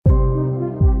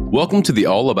Welcome to the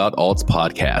All About Alts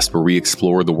podcast, where we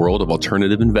explore the world of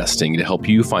alternative investing to help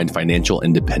you find financial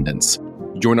independence.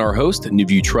 Join our host,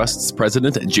 NewView Trust's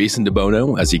president, Jason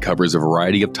DeBono, as he covers a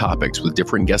variety of topics with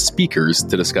different guest speakers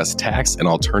to discuss tax and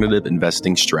alternative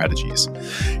investing strategies.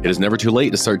 It is never too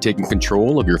late to start taking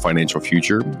control of your financial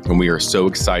future, and we are so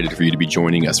excited for you to be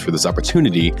joining us for this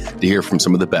opportunity to hear from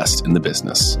some of the best in the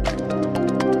business.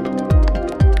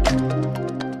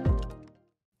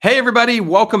 Hey, everybody.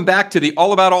 Welcome back to the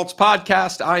All About Alts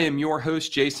podcast. I am your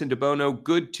host, Jason DeBono.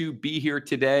 Good to be here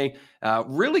today.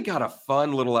 Really got a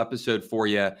fun little episode for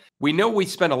you. We know we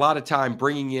spend a lot of time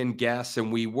bringing in guests,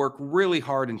 and we work really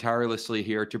hard and tirelessly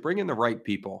here to bring in the right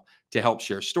people to help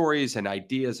share stories and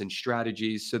ideas and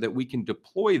strategies so that we can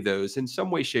deploy those in some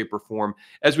way, shape, or form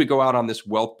as we go out on this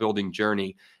wealth building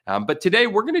journey. But today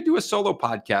we're going to do a solo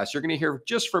podcast. You're going to hear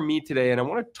just from me today, and I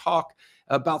want to talk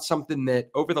about something that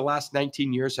over the last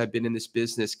 19 years I've been in this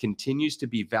business continues to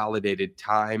be validated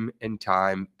time and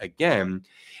time again.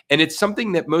 And it's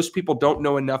something that most people don't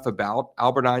know enough about.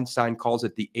 Albert Einstein calls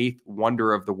it the eighth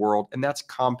wonder of the world, and that's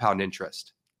compound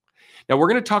interest. Now, we're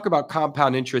going to talk about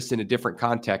compound interest in a different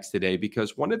context today,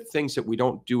 because one of the things that we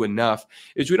don't do enough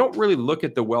is we don't really look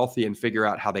at the wealthy and figure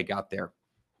out how they got there.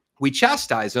 We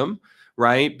chastise them,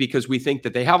 right? Because we think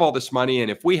that they have all this money, and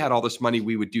if we had all this money,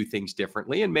 we would do things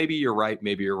differently. And maybe you're right,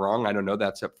 maybe you're wrong. I don't know.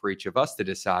 That's up for each of us to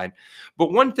decide.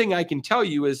 But one thing I can tell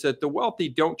you is that the wealthy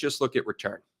don't just look at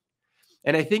return.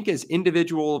 And I think as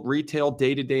individual retail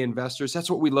day-to-day investors,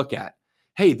 that's what we look at.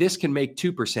 Hey, this can make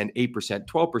 2%, 8%,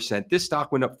 12%. This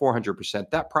stock went up 400%.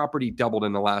 That property doubled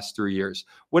in the last 3 years.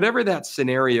 Whatever that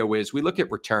scenario is, we look at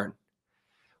return.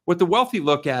 What the wealthy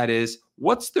look at is,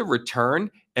 what's the return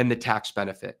and the tax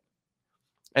benefit?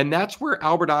 And that's where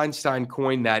Albert Einstein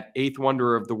coined that eighth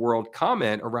wonder of the world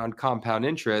comment around compound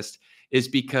interest, is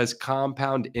because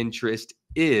compound interest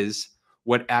is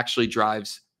what actually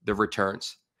drives the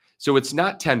returns. So it's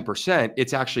not 10%,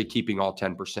 it's actually keeping all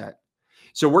 10%.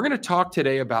 So we're going to talk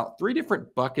today about 3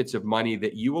 different buckets of money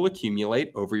that you will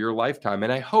accumulate over your lifetime.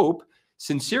 And I hope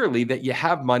sincerely that you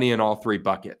have money in all 3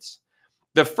 buckets.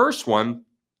 The first one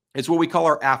is what we call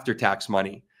our after-tax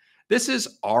money. This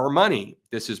is our money.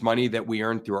 This is money that we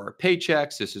earn through our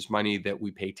paychecks. This is money that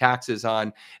we pay taxes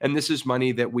on. And this is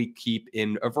money that we keep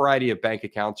in a variety of bank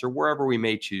accounts or wherever we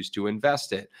may choose to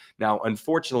invest it. Now,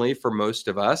 unfortunately, for most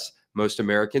of us, most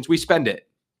Americans, we spend it.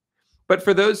 But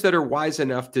for those that are wise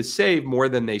enough to save more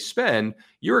than they spend,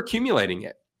 you're accumulating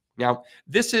it. Now,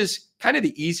 this is kind of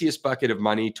the easiest bucket of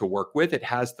money to work with. It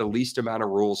has the least amount of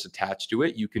rules attached to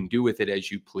it. You can do with it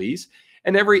as you please.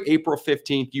 And every April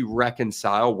 15th, you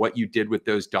reconcile what you did with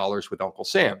those dollars with Uncle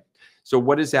Sam. So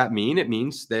what does that mean? It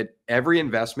means that every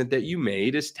investment that you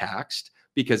made is taxed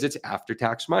because it's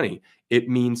after-tax money. It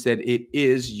means that it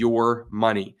is your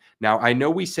money. Now, I know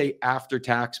we say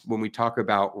after-tax when we talk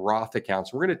about Roth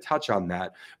accounts. We're going to touch on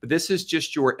that, but this is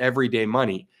just your everyday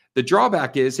money. The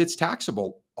drawback is it's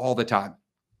taxable all the time.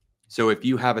 So if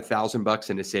you have $1,000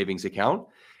 in a savings account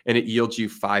and it yields you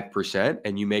 5%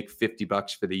 and you make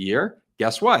 $50 for the year,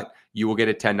 guess what? You will get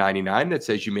a 1099 that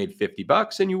says you made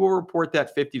 $50 and you will report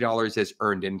that $50 as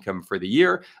earned income for the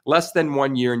year, less than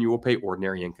 1 year, and you will pay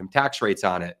ordinary income tax rates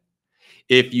on it.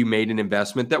 If you made an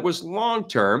investment that was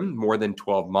long-term, more than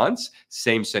 12 months,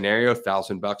 same scenario,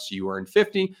 $1,000, you earn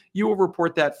 50, you will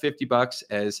report that $50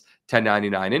 as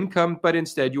 1099 income, but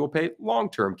instead you will pay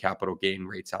long-term capital gain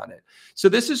rates on it. So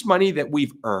this is money that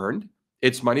we've earned.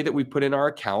 It's money that we put in our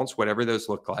accounts, whatever those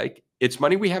look like. It's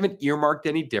money we haven't earmarked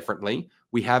any differently.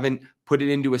 We haven't put it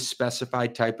into a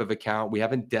specified type of account. We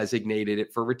haven't designated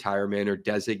it for retirement or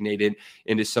designated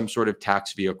into some sort of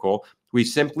tax vehicle. We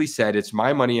simply said, it's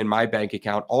my money in my bank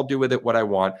account. I'll do with it what I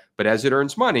want. But as it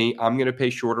earns money, I'm going to pay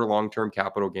shorter long-term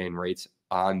capital gain rates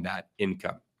on that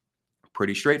income.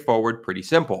 Pretty straightforward, pretty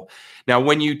simple. Now,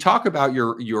 when you talk about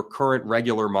your current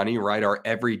regular money, right, our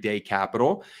everyday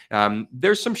capital,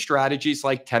 there's some strategies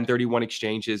like 1031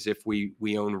 exchanges if we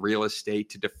own real estate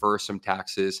to defer some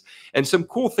taxes, and some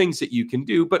cool things that you can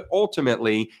do. But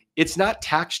ultimately, it's not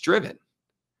tax driven.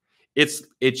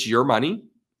 It's your money,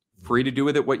 free to do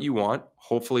with it what you want.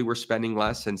 Hopefully, we're spending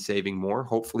less and saving more.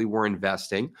 Hopefully, we're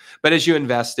investing. But as you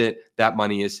invest it, that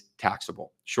money is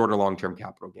taxable, shorter long-term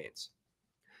capital gains.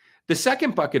 The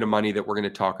second bucket of money that we're going to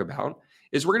talk about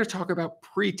is we're going to talk about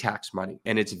pre-tax money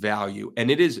and its value. And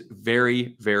it is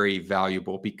very, very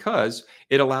valuable because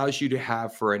it allows you to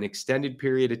have, for an extended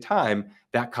period of time,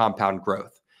 that compound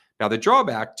growth. Now, the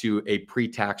drawback to a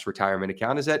pre-tax retirement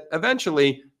account is that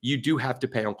eventually you do have to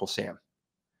pay Uncle Sam,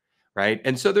 right?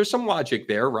 And so there's some logic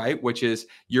there, right? Which is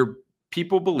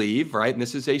people believe, right? And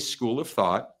this is a school of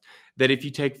thought that if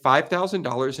you take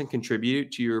 $5,000 and contribute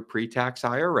it to your pre-tax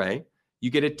IRA, you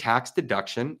get a tax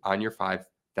deduction on your $5,000.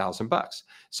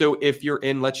 So if you're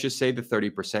in, let's just say the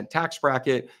 30% tax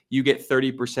bracket, you get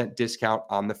 30% discount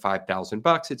on the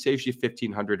 $5,000. It saves you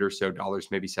 $1,500 or so dollars,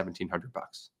 maybe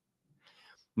 $1,700.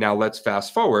 Now let's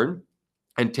fast forward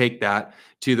and take that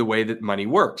to the way that money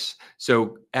works.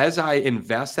 So as I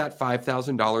invest that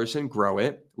 $5,000 and grow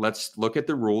it, let's look at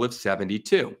the rule of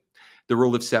 72. The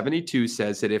rule of 72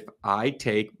 says that if I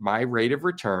take my rate of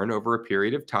return over a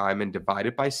period of time and divide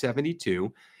it by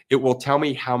 72, it will tell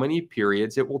me how many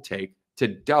periods it will take to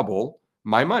double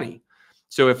my money.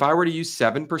 So if I were to use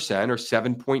 7% or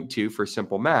 7.2 for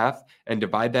simple math and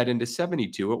divide that into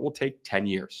 72, it will take 10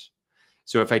 years.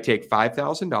 So if I take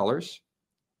 $5,000,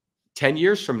 10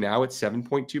 years from now at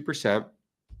 7.2%,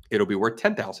 it'll be worth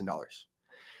 $10,000.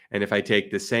 And if I take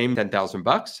the same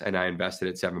 $10,000 and I invest it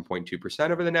at 7.2%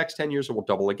 over the next 10 years, it will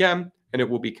double again and it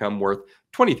will become worth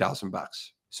 $20,000.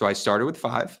 So I started with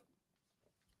 5.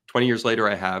 20 years later,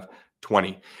 I have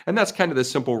 20. And that's kind of the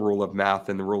simple rule of math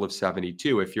and the rule of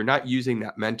 72. If you're not using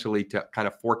that mentally to kind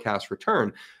of forecast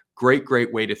return,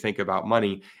 great way to think about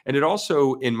money. And it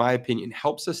also, in my opinion,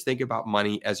 helps us think about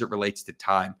money as it relates to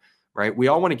time, right? We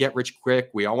all want to get rich quick.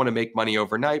 We all want to make money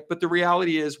overnight, but the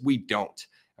reality is we don't.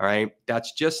 All right.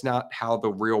 That's just not how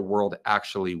the real world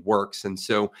actually works. And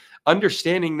so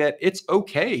understanding that it's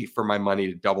okay for my money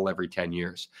to double every 10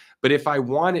 years. But if I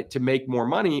want it to make more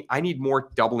money, I need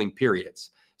more doubling periods.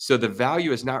 So the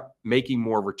value is not making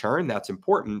more return. That's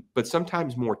important. But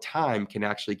sometimes more time can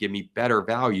actually give me better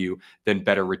value than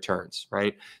better returns.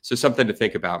 Right. So something to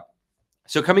think about.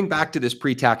 So coming back to this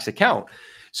pre-tax account.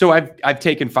 So I've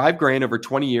taken $5,000 over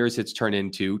 20 years. It's turned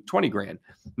into $20,000.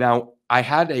 Now I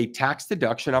had a tax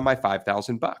deduction on my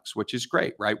 $5,000, which is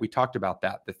great, right? We talked about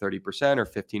that, the 30% or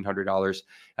 $1,500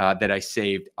 that I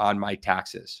saved on my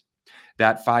taxes.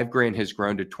 That $5,000 has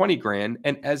grown to $20,000,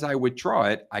 and as I withdraw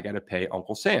it, I got to pay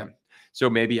Uncle Sam. So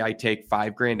maybe I take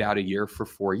 $5,000 out a year for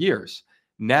 4 years.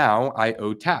 Now I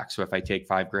owe tax. So if I take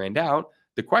 $5,000 out,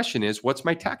 the question is, what's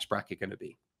my tax bracket going to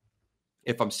be?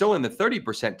 If I'm still in the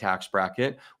 30% tax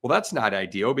bracket, well, that's not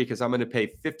ideal because I'm going to pay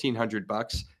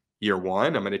 $1,500 year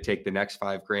one. I'm going to take the next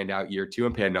 $5,000 out year two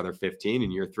and pay another 15,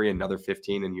 in year three, another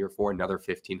 15, in year four, another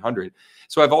 1,500.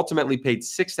 So I've ultimately paid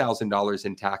 $6,000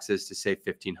 in taxes to save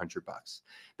 $1,500.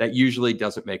 That usually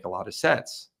doesn't make a lot of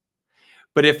sense.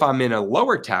 But if I'm in a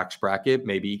lower tax bracket,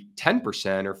 maybe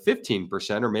 10% or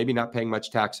 15%, or maybe not paying much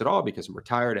tax at all because I'm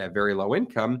retired, I have very low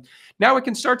income, now it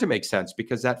can start to make sense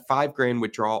because that $5,000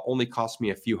 withdrawal only costs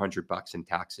me a few $100 in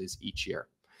taxes each year.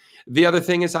 The other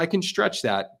thing is I can stretch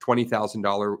that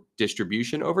 $20,000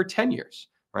 distribution over 10 years,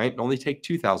 right? And only take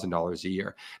 $2,000 a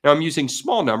year. Now I'm using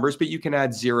small numbers, but you can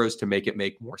add zeros to make it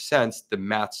make more sense. The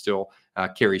math still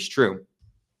carries true.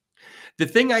 The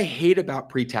thing I hate about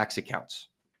pre-tax accounts,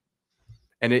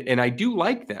 and I do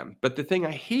like them, but the thing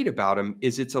I hate about them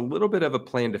is it's a little bit of a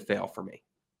plan to fail for me.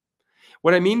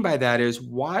 What I mean by that is,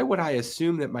 why would I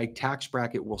assume that my tax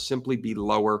bracket will simply be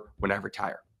lower when I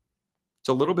retire? It's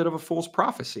a little bit of a fool's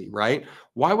prophecy, right?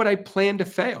 Why would I plan to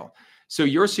fail? So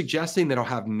you're suggesting that I'll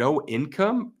have no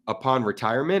income upon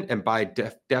retirement, and by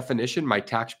definition, my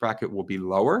tax bracket will be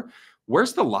lower?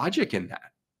 Where's the logic in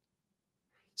that?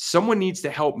 Someone needs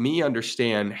to help me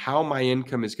understand how my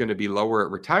income is going to be lower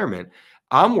at retirement.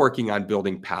 I'm working on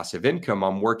building passive income.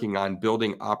 I'm working on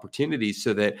building opportunities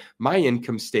so that my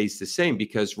income stays the same,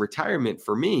 because retirement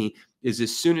for me is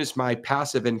as soon as my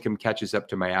passive income catches up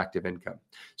to my active income.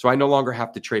 So I no longer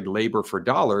have to trade labor for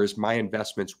dollars. My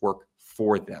investments work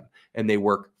for them and they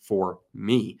work for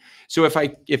me. So if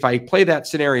I play that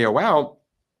scenario out,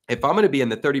 if I'm going to be in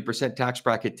the 30% tax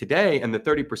bracket today and the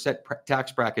 30%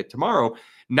 tax bracket tomorrow,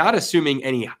 not assuming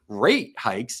any rate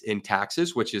hikes in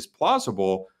taxes, which is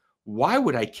plausible, why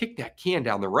would I kick that can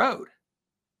down the road?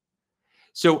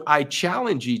 So I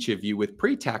challenge each of you with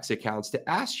pre-tax accounts to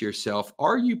ask yourself,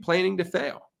 are you planning to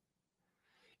fail?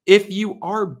 If you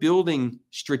are building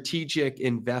strategic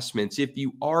investments, if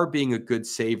you are being a good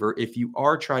saver, if you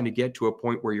are trying to get to a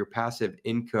point where your passive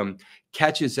income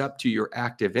catches up to your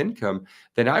active income,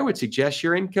 then I would suggest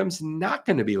your income's not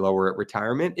going to be lower at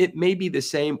retirement. It may be the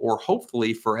same, or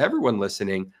hopefully for everyone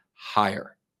listening,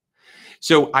 higher.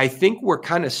 So I think we're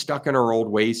kind of stuck in our old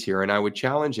ways here. And I would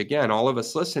challenge, again, all of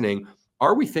us listening,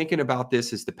 are we thinking about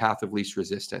this as the path of least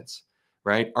resistance,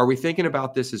 right? Are we thinking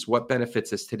about this as what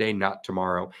benefits us today, not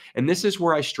tomorrow? And this is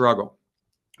where I struggle,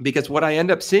 because what I end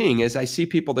up seeing is I see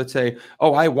people that say,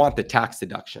 oh, I want the tax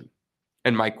deduction.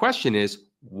 And my question is,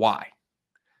 why?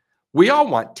 We all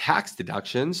want tax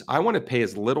deductions. I want to pay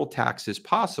as little tax as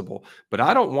possible, but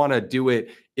I don't want to do it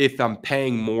if I'm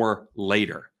paying more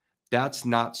later. That's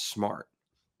not smart.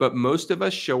 But most of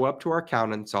us show up to our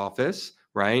accountant's office,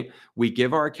 right? We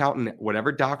give our accountant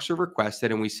whatever docs are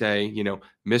requested and we say,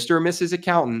 Mr. or Mrs.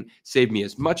 Accountant, save me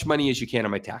as much money as you can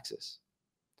on my taxes.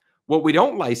 What we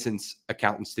don't license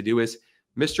accountants to do is,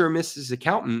 Mr. or Mrs.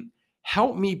 Accountant,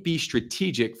 help me be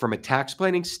strategic from a tax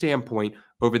planning standpoint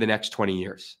over the next 20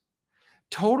 years.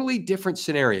 Totally different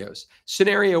scenarios.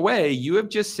 Scenario A, you have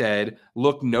just said,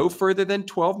 look no further than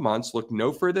 12 months, look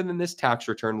no further than this tax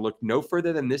return, look no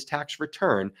further than this tax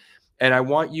return. And I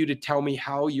want you to tell me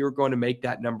how you're going to make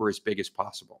that number as big as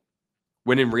possible.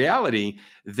 When in reality,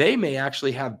 they may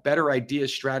actually have better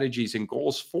ideas, strategies, and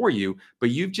goals for you,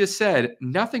 but you've just said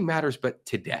nothing matters but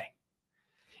today.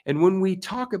 And when we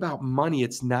talk about money,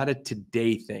 it's not a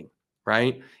today thing,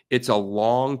 right? It's a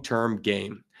long-term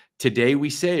game. Today we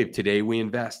save, today we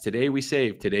invest, today we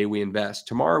save, today we invest,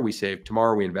 tomorrow we save,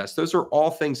 tomorrow we invest. Those are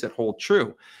all things that hold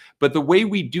true. But the way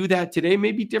we do that today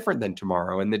may be different than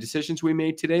tomorrow. And the decisions we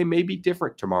made today may be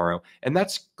different tomorrow. And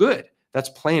that's good. That's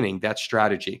planning, that's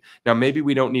strategy. Now, maybe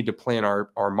we don't need to plan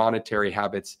our monetary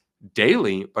habits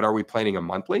daily, but are we planning them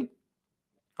monthly?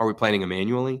 Are we planning them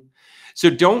annually? So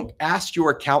don't ask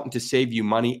your accountant to save you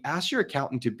money. Ask your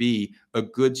accountant to be a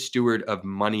good steward of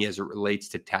money as it relates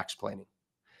to tax planning.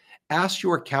 Ask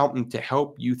your accountant to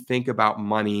help you think about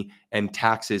money and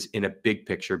taxes in a big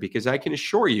picture, because I can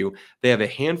assure you they have a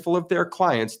handful of their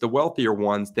clients, the wealthier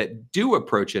ones, that do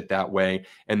approach it that way.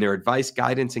 And their advice,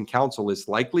 guidance, and counsel is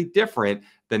likely different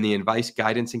than the advice,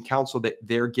 guidance, and counsel that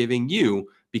they're giving you,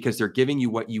 because they're giving you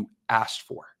what you asked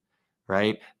for.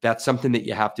 Right? That's something that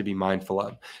you have to be mindful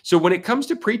of. So when it comes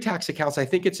to pre-tax accounts, I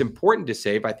think it's important to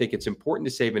save. I think it's important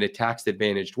to save in a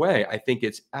tax-advantaged way. I think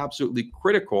it's absolutely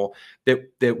critical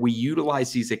that we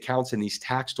utilize these accounts and these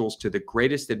tax tools to the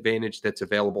greatest advantage that's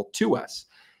available to us.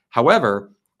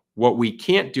 However, what we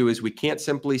can't do is we can't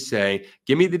simply say,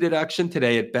 give me the deduction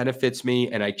today, it benefits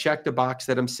me, and I check the box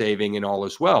that I'm saving and all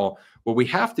is well. What we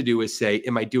have to do is say,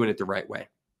 am I doing it the right way?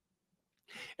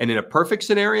 And in a perfect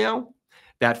scenario,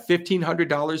 that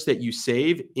 $1,500 that you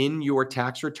save in your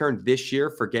tax return this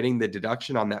year for getting the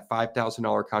deduction on that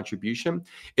 $5,000 contribution,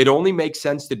 it only makes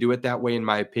sense to do it that way, in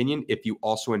my opinion, if you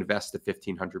also invest the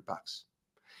 $1,500.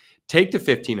 Take the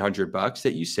 $1,500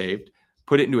 that you saved,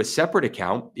 put it into a separate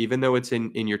account, even though it's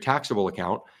in your taxable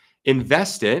account,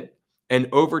 invest it, and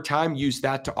over time use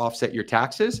that to offset your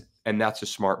taxes, and that's a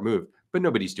smart move. But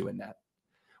nobody's doing that.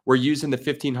 We're using the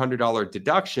 $1,500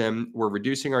 deduction, we're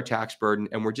reducing our tax burden,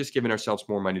 and we're just giving ourselves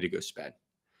more money to go spend.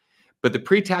 But the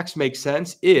pre-tax makes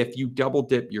sense if you double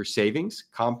dip your savings,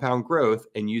 compound growth,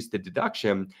 and use the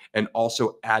deduction and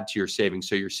also add to your savings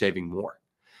so you're saving more.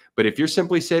 But if you're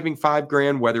simply saving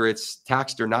 $5,000, whether it's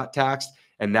taxed or not taxed,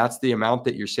 and that's the amount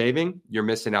that you're saving, you're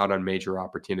missing out on major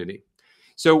opportunity.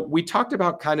 So we talked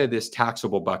about kind of this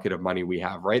taxable bucket of money we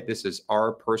have, right? This is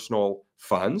our personal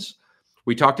funds.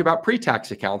 We talked about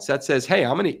pre-tax accounts. That says, hey,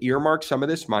 I'm going to earmark some of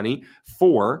this money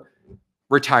for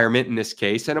retirement in this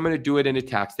case, and I'm going to do it in a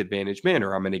tax-advantaged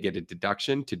manner. I'm going to get a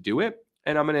deduction to do it,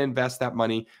 and I'm going to invest that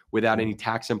money without any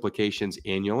tax implications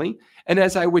annually. And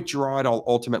as I withdraw it, I'll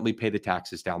ultimately pay the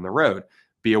taxes down the road.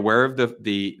 Be aware of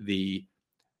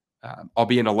I'll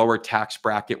be in a lower tax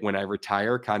bracket when I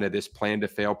retire, kind of this plan to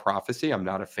fail prophecy. I'm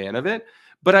not a fan of it.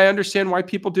 But I understand why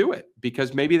people do it,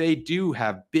 because maybe they do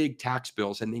have big tax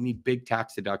bills and they need big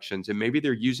tax deductions, and maybe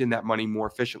they're using that money more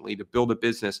efficiently to build a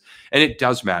business, and it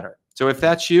does matter. So if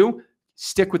that's you,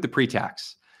 stick with the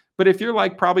pre-tax. But if you're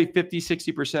like probably 50,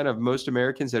 60% of most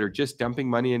Americans that are just dumping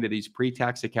money into these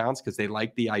pre-tax accounts because they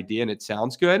like the idea and it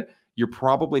sounds good, you're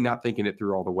probably not thinking it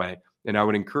through all the way. And I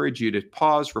would encourage you to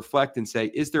pause, reflect, and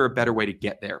say, is there a better way to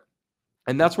get there?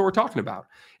 And that's what we're talking about.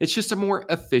 It's just a more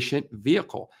efficient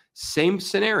vehicle. Same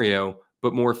scenario,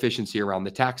 but more efficiency around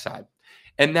the tax side.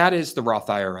 And that is the Roth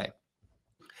IRA.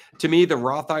 To me, the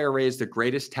Roth IRA is the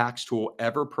greatest tax tool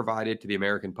ever provided to the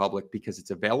American public because it's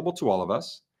available to all of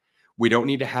us. We don't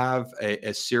need to have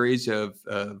a series of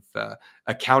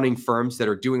accounting firms that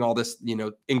are doing all this,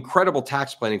 incredible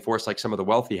tax planning for us like some of the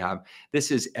wealthy have.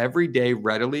 This is everyday,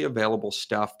 readily available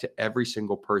stuff to every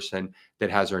single person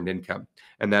that has earned income,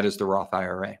 and that is the Roth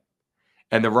IRA.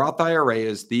 And the Roth IRA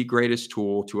is the greatest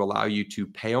tool to allow you to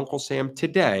pay Uncle Sam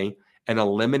today and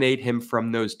eliminate him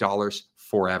from those dollars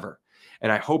forever.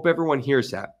 And I hope everyone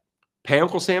hears that. Pay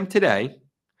Uncle Sam today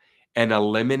and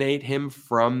eliminate him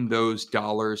from those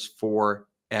dollars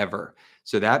forever.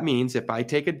 So that means if I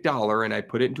take $1 and I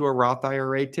put it into a Roth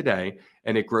IRA today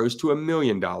and it grows to $1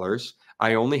 million,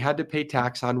 I only had to pay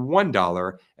tax on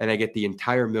 $1 and I get the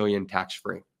entire million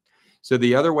tax-free. So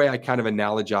the other way I kind of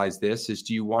analogize this is,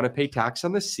 do you want to pay tax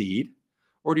on the seed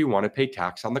or do you want to pay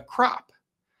tax on the crop?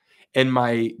 And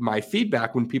my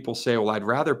feedback when people say, well, I'd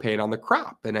rather pay it on the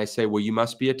crop. And I say, well, you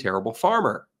must be a terrible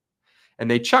farmer. And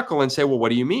they chuckle and say, well, what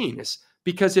do you mean? It's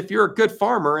because if you're a good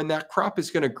farmer and that crop is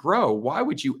going to grow, why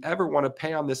would you ever want to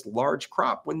pay on this large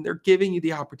crop when they're giving you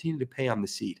the opportunity to pay on the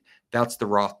seed? That's the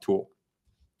Roth tool.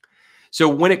 So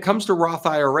when it comes to Roth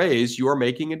IRAs, you are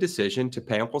making a decision to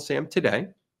pay Uncle Sam today.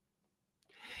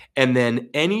 And then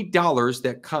any dollars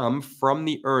that come from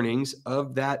the earnings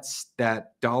of that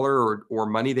dollar or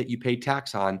money that you pay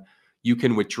tax on, you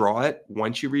can withdraw it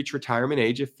once you reach retirement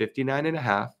age of 59 and a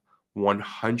half,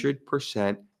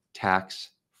 100% tax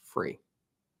free.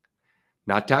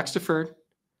 Not tax deferred,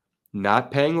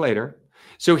 not paying later.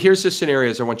 So here's the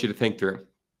scenarios I want you to think through.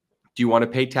 Do you want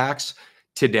to pay tax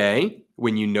today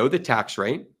when you know the tax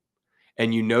rate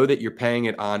and you know that you're paying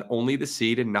it on only the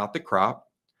seed and not the crop?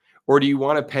 Or do you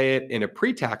want to pay it in a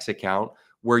pre-tax account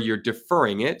where you're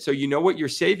deferring it? So you know what your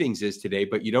savings is today,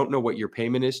 but you don't know what your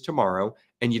payment is tomorrow,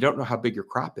 and you don't know how big your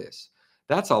crop is.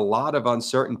 That's a lot of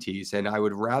uncertainties. And I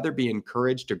would rather be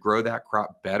encouraged to grow that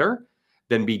crop better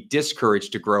than be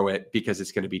discouraged to grow it because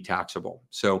it's going to be taxable.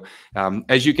 So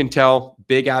as you can tell,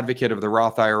 big advocate of the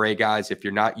Roth IRA, guys. If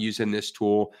you're not using this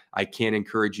tool, I can't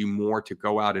encourage you more to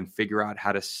go out and figure out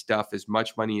how to stuff as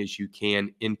much money as you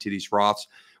can into these Roths.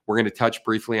 We're going to touch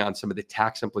briefly on some of the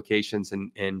tax implications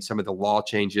and some of the law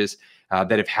changes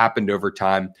that have happened over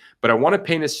time. But I want to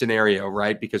paint a scenario,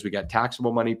 right? Because we got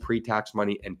taxable money, pre-tax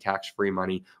money, and tax-free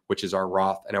money, which is our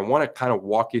Roth. And I want to kind of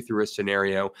walk you through a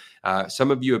scenario.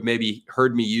 Some of you have maybe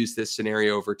heard me use this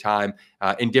scenario over time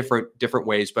in different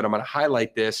ways, but I'm going to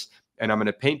highlight this and I'm going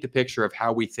to paint the picture of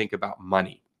how we think about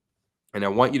money. And I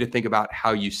want you to think about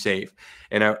how you save.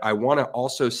 And I want to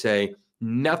also say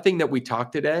nothing that we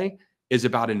talk today is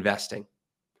about investing,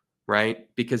 right?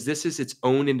 Because this is its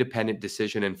own independent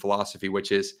decision and philosophy,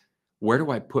 which is where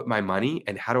do I put my money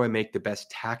and how do I make the best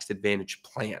tax advantage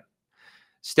plan?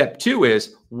 Step two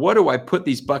is what do I put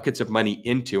these buckets of money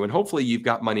into? And hopefully you've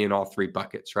got money in all three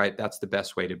buckets, right? That's the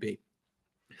best way to be.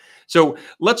 So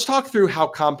let's talk through how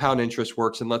compound interest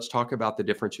works, and let's talk about the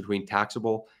difference between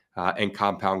taxable and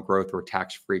compound growth or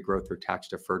tax-free growth or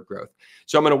tax-deferred growth.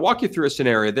 So I'm going to walk you through a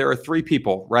scenario. There are three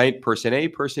people, right? Person A,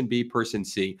 person B, person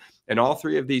C. And all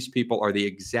three of these people are the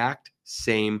exact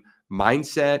same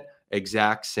mindset,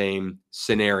 exact same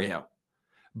scenario.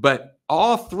 But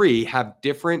all three have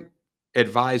different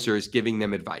advisors giving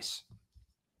them advice.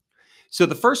 So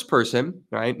the first person,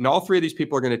 right, and all three of these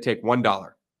people are going to take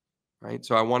 $1. Right.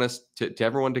 So I want us to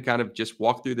everyone to kind of just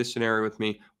walk through this scenario with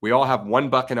me. We all have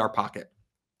 $1 in our pocket.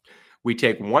 We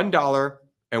take $1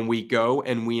 and we go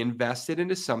and we invest it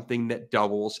into something that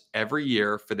doubles every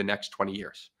year for the next 20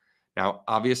 years. Now,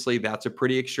 obviously, that's a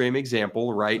pretty extreme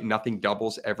example, right? Nothing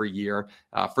doubles every year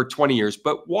for 20 years.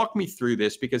 But walk me through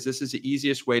this because this is the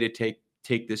easiest way to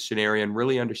take this scenario and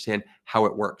really understand how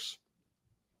it works.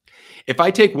 If I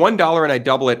take $1 and I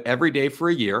double it every day for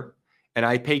a year, and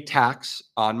I pay tax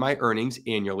on my earnings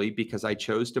annually because I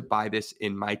chose to buy this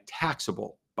in my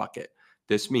taxable bucket.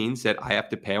 This means that I have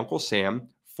to pay Uncle Sam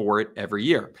for it every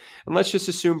year. And let's just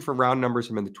assume for round numbers,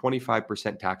 I'm in the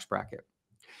 25% tax bracket.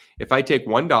 If I take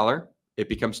 $1, it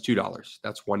becomes $2.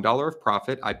 That's $1 of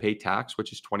profit. I pay tax,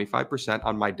 which is 25%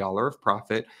 on my dollar of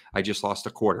profit. I just lost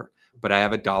a quarter. But I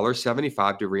have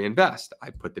 $1.75 to reinvest. I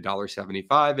put the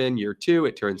 $1.75 in year two,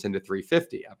 it turns into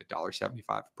 $3.50. I have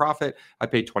 $1.75 profit. I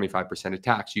pay 25% of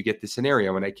tax. You get the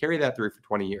scenario, and I carry that through for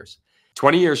 20 years.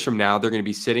 20 years from now, they're going to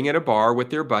be sitting at a bar with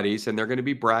their buddies, and they're going to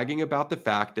be bragging about the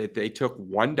fact that they took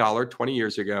 $1 20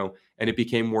 years ago, and it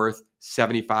became worth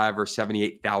 $75,000 or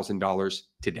 $78,000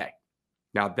 today.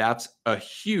 Now, that's a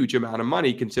huge amount of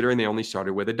money considering they only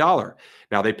started with $1.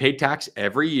 Now, they pay tax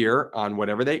every year on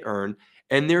whatever they earn.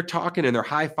 And they're talking and they're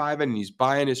high-fiving and he's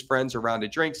buying his friends around a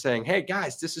drink saying, hey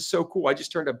guys, this is so cool. I just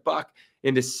turned $1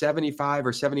 into $75,000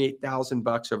 or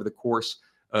 $78,000 over the course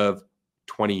of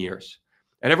 20 years.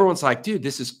 And everyone's like, dude,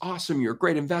 this is awesome. You're a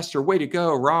great investor. Way to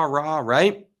go. Rah, rah,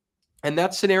 right? And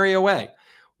that's scenario A.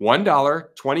 $1,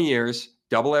 20 years,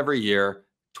 double every year,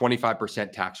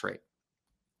 25% tax rate.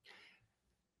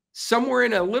 Somewhere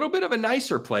in a little bit of a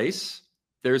nicer place,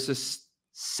 there's this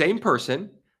same person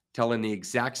telling the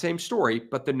exact same story,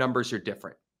 but the numbers are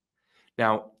different.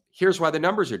 Now, here's why the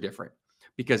numbers are different.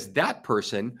 Because that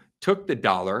person took the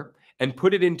dollar and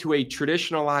put it into a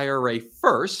traditional IRA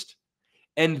first,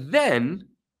 and then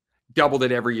doubled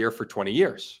it every year for 20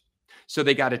 years. So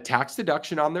they got a tax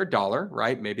deduction on their dollar,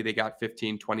 right? Maybe they got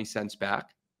 15, 20 cents back.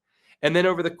 And then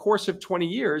over the course of 20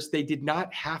 years, they did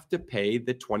not have to pay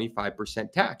the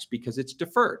 25% tax because it's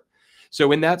deferred.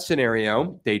 So in that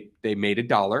scenario, they made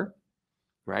 $1.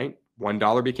 Right?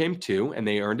 $1 became $2 and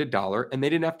they earned $1 and they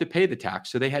didn't have to pay the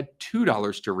tax. So they had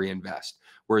 $2 to reinvest.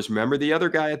 Whereas remember the other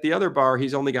guy at the other bar,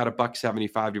 he's only got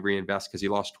 $1.75 to reinvest because he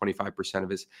lost 25% of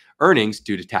his earnings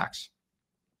due to tax.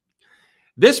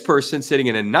 This person sitting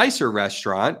in a nicer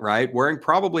restaurant, right, wearing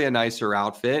probably a nicer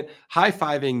outfit,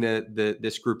 high-fiving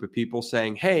this group of people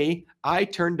saying, hey, I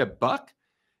turned $1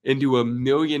 into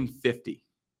 $1,050,000,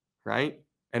 right?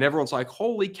 And everyone's like,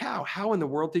 holy cow, how in the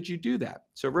world did you do that?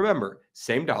 So remember,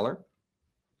 same dollar,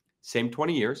 same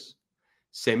 20 years,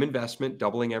 same investment,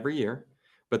 doubling every year.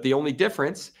 But the only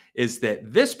difference is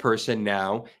that this person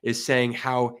now is saying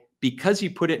how because he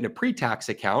put it in a pre-tax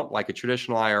account, like a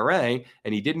traditional IRA,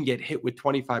 and he didn't get hit with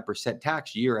 25%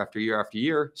 tax year after year after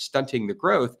year, stunting the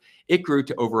growth, it grew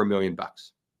to over $1 million.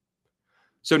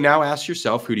 So now ask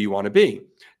yourself, who do you want to be?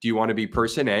 Do you want to be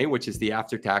person A, which is the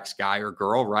after-tax guy or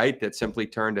girl, right, that simply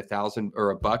turned $1,000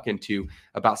 or $1 into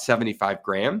about 75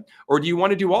 grand? Or do you want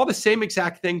to do all the same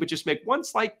exact thing, but just make one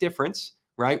slight difference,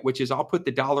 right? Which is I'll put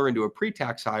the dollar into a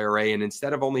pre-tax IRA, and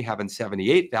instead of only having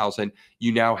 78,000,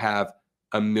 you now have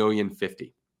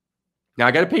 $1,050,000. Now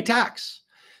I got to pay tax.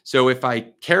 So if I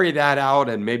carry that out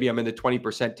and maybe I'm in the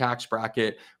 20% tax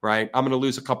bracket, right, I'm going to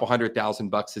lose a couple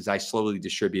 $100,000 as I slowly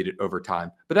distribute it over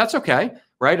time. But that's okay,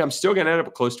 right? I'm still going to end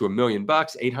up close to $1 million,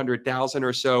 800,000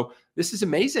 or so. This is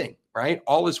amazing, right?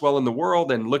 All is well in the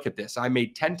world. And look at this. I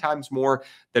made 10 times more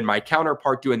than my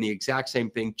counterpart doing the exact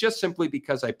same thing, just simply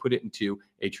because I put it into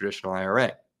a traditional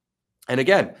IRA. And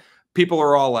again, people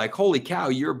are all like, holy cow,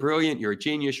 you're brilliant. You're a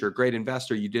genius. You're a great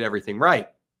investor. You did everything right.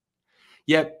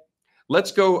 Yet,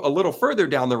 let's go a little further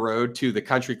down the road to the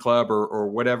country club or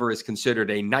whatever is considered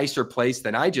a nicer place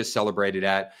than I just celebrated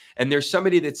at. And there's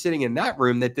somebody that's sitting in that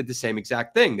room that did the same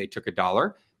exact thing. They took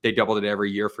 $1, they doubled it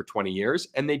every year for 20 years,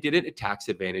 and they did it in a tax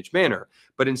advantage manner.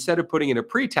 But instead of putting it in a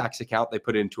pre-tax account, they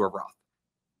put it into a Roth.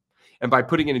 And by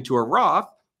putting it into a Roth,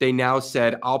 they now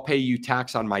said, I'll pay you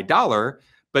tax on my dollar,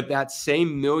 but that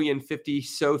same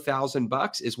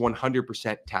 $1,050,000 is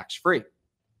 100% tax-free.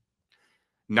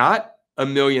 Not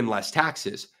 $1 million less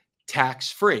taxes,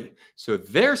 tax-free. So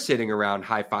they're sitting around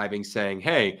high-fiving saying,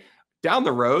 hey, down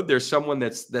the road, there's someone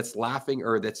that's laughing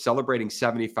or that's celebrating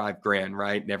 75 grand,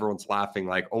 right? And everyone's laughing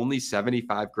like only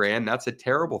 75 grand. That's a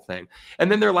terrible thing. And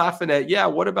then they're laughing at, yeah,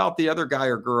 what about the other guy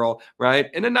or girl, right?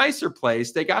 In a nicer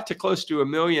place, they got to close to $1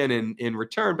 million in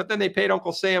return, but then they paid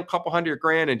Uncle Sam a couple $100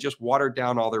 grand and just watered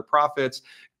down all their profits.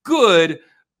 Good,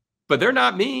 but they're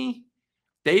not me.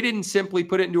 They didn't simply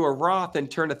put it into a Roth and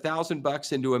turn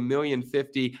 $1,000 into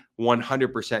 $1,050,000,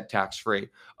 100% tax-free.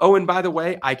 Oh, and by the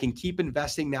way, I can keep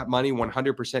investing that money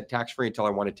 100% tax-free until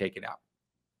I want to take it out.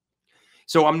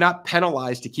 So I'm not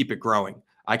penalized to keep it growing.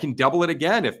 I can double it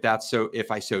again if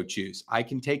I so choose. I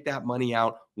can take that money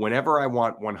out whenever I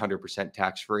want, 100%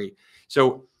 tax-free.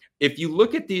 So if you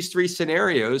look at these three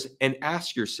scenarios and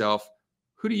ask yourself,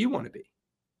 who do you want to be?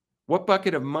 What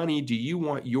bucket of money do you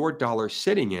want your dollar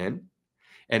sitting in?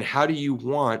 And how do you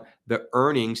want the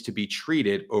earnings to be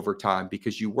treated over time?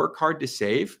 Because you work hard to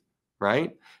save,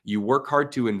 right? You work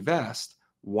hard to invest.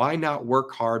 Why not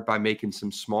work hard by making some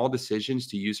small decisions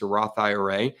to use a Roth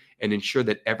IRA and ensure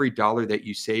that every dollar that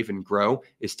you save and grow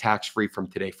is tax-free from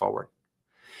today forward?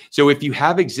 So if you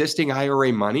have existing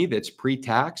IRA money that's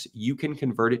pre-tax, you can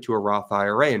convert it to a Roth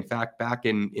IRA. In fact, back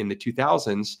in the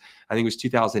 2000s, I think it was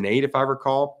 2008, if I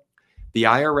recall, the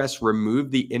IRS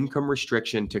removed the income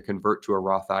restriction to convert to a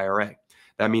Roth IRA.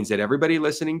 That means that everybody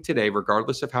listening today,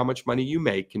 regardless of how much money you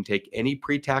make, can take any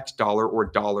pre-tax dollar or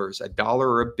dollars, $1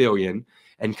 or $1 billion,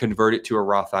 and convert it to a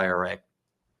Roth IRA.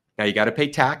 Now you got to pay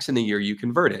tax in the year you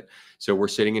convert it. So we're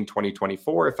sitting in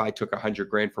 2024. If I took 100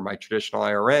 grand from my traditional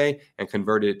IRA and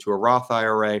converted it to a Roth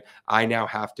IRA, I now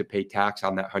have to pay tax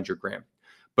on that 100 grand.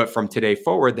 But from today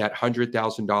forward, that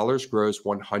 $100,000 grows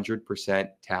 100%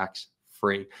 tax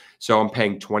free. So I'm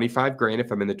paying 25 grand if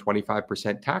I'm in the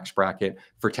 25% tax bracket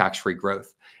for tax-free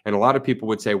growth. And a lot of people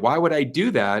would say, why would I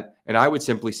do that? And I would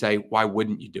simply say, why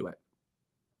wouldn't you do it?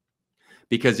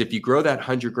 Because if you grow that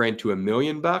 100 grand to $1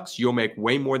 million, you'll make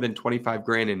way more than 25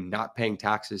 grand in not paying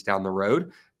taxes down the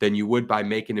road than you would by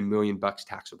making $1 million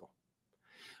taxable.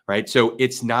 Right? So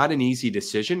it's not an easy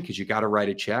decision because you got to write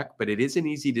a check, but it is an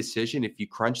easy decision if you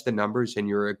crunch the numbers and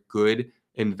you're a good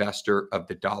investor of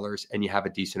the dollars and you have a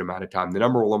decent amount of time. The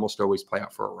number will almost always play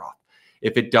out for a Roth.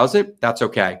 If it doesn't, that's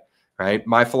okay, right?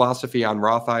 My philosophy on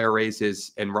Roth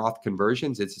IRAs and Roth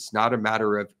conversions is it's not a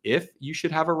matter of if you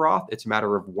should have a Roth, it's a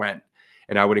matter of when.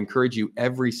 And I would encourage you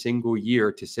every single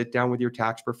year to sit down with your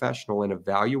tax professional and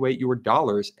evaluate your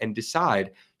dollars and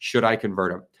decide, should I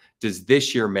convert them? Does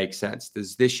this year make sense?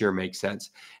 Does this year make sense?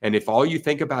 And if all you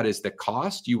think about is the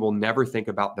cost, you will never think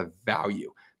about the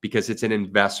value. because it's an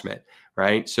investment,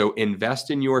 right? So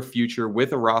invest in your future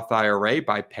with a Roth IRA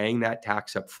by paying that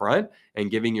tax up front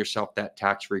and giving yourself that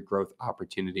tax-free growth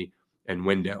opportunity and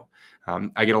window.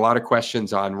 I get a lot of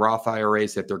questions on Roth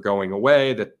IRAs that they're going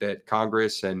away, that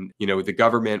Congress and the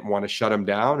government want to shut them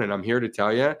down. And I'm here to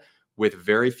tell you, with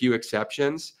very few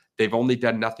exceptions, they've only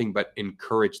done nothing but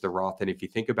encourage the Roth. And if you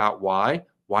think about why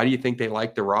do you think they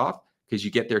like the Roth? Because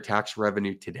you get their tax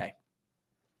revenue today.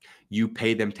 You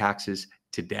pay them taxes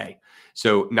today.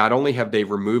 So not only have they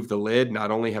removed the lid,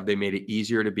 not only have they made it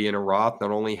easier to be in a Roth,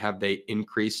 not only have they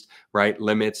increased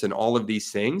limits and all of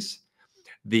these things,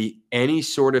 any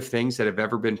sort of things that have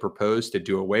ever been proposed to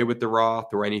do away with the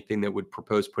Roth or anything that would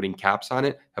propose putting caps on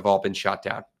it have all been shot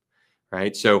down,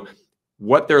 right? So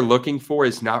what they're looking for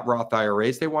is not Roth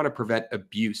IRAs. They want to prevent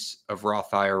abuse of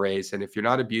Roth IRAs. And if you're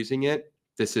not abusing it,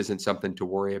 this isn't something to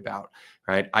worry about,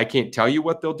 right? I can't tell you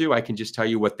what they'll do. I can just tell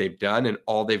you what they've done. And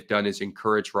all they've done is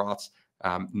encourage Roths,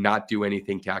 not do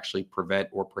anything to actually prevent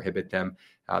or prohibit them.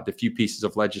 The few pieces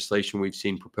of legislation we've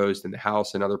seen proposed in the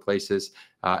House and other places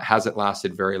hasn't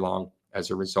lasted very long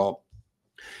as a result.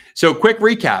 So quick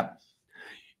recap.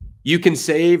 You can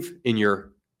save in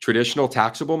your traditional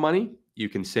taxable money. You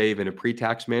can save in a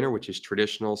pre-tax manner, which is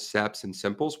traditional SEPs and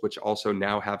Simples, which also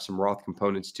now have some Roth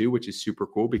components too, which is super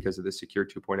cool because of the Secure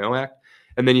 2.0 Act.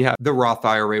 And then you have the Roth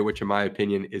IRA, which in my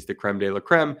opinion is the creme de la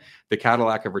creme, the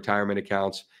Cadillac of retirement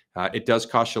accounts. It does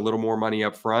cost you a little more money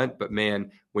up front, but man,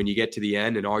 when you get to the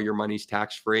end and all your money's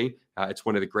tax-free, it's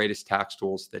one of the greatest tax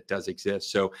tools that does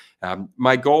exist. So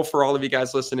my goal for all of you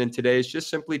guys listening today is just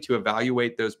simply to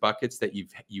evaluate those buckets that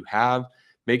you have.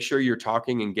 Make sure you're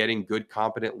talking and getting good,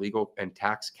 competent legal and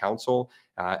tax counsel,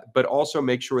 but also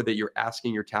make sure that you're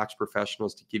asking your tax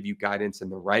professionals to give you guidance in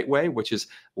the right way, which is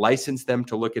license them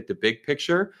to look at the big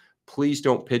picture. Please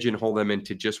don't pigeonhole them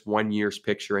into just 1 year's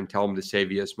picture and tell them to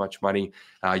save you as much money.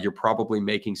 You're probably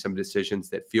making some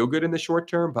decisions that feel good in the short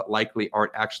term, but likely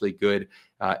aren't actually good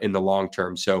in the long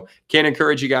term. So can't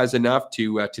encourage you guys enough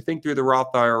to think through the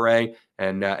Roth IRA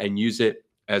and use it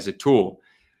as a tool.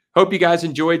 Hope you guys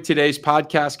enjoyed today's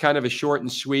podcast, kind of a short and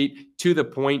sweet, to the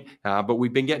point, but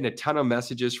we've been getting a ton of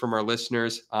messages from our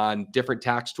listeners on different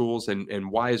tax tools and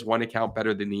why is one account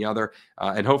better than the other.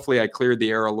 And hopefully I cleared the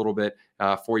air a little bit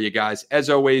for you guys. As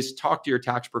always, talk to your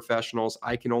tax professionals.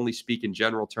 I can only speak in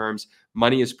general terms.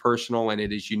 Money is personal and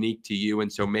it is unique to you.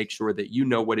 And so make sure that you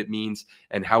know what it means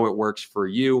and how it works for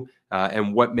you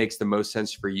and what makes the most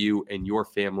sense for you and your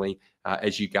family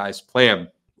as you guys plan.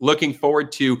 Looking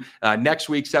forward to next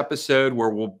week's episode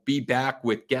where we'll be back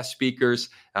with guest speakers,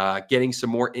 getting some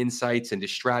more insights into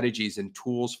strategies and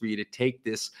tools for you to take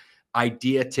this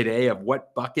idea today of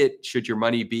what bucket should your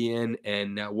money be in.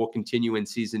 And we'll continue in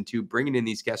season 2, bringing in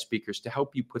these guest speakers to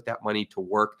help you put that money to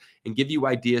work and give you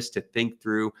ideas to think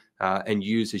through and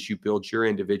use as you build your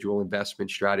individual investment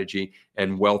strategy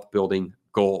and wealth building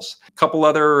goals. A couple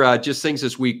other just things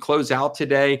as we close out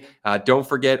today. Don't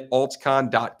forget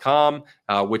altscon.com,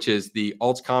 which is the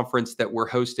alts conference that we're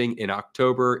hosting in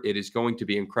October. It is going to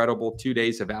be incredible. 2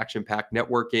 days of action-packed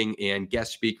networking and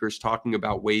guest speakers talking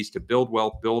about ways to build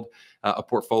wealth, build a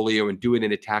portfolio, and do it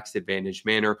in a tax-advantaged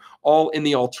manner, all in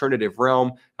the alternative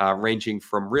realm, ranging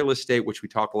from real estate, which we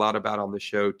talk a lot about on the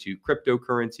show, to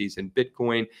cryptocurrencies and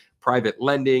Bitcoin, private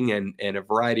lending, and a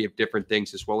variety of different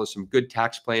things, as well as some good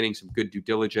tax planning, some good due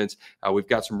diligence. We've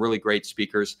got some really great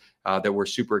speakers that we're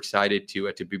super excited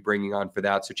to be bringing on for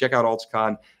that. So check out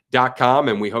altscon.com,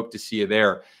 and we hope to see you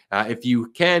there. If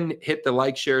you can, hit the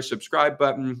like, share, subscribe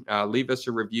button, leave us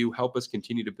a review, help us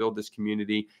continue to build this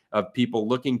community of people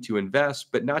looking to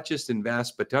invest, but not just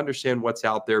invest, but to understand what's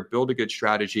out there, build a good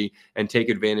strategy, and take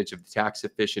advantage of the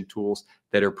tax-efficient tools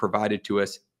that are provided to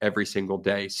us every single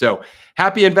day. So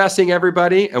happy investing,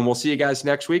 everybody, and we'll see you guys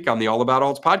next week on the All About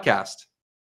Alts podcast.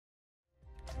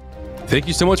 Thank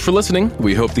you so much for listening.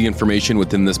 We hope the information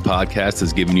within this podcast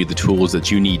has given you the tools that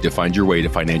you need to find your way to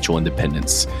financial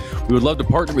independence. We would love to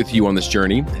partner with you on this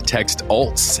journey. Text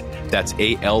ALTS, that's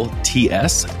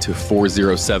ALTS, to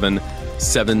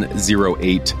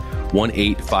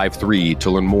 407-708-1853 to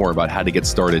learn more about how to get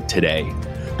started today.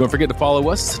 Don't forget to follow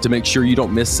us to make sure you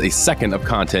don't miss a second of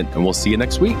content, and we'll see you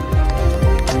next week.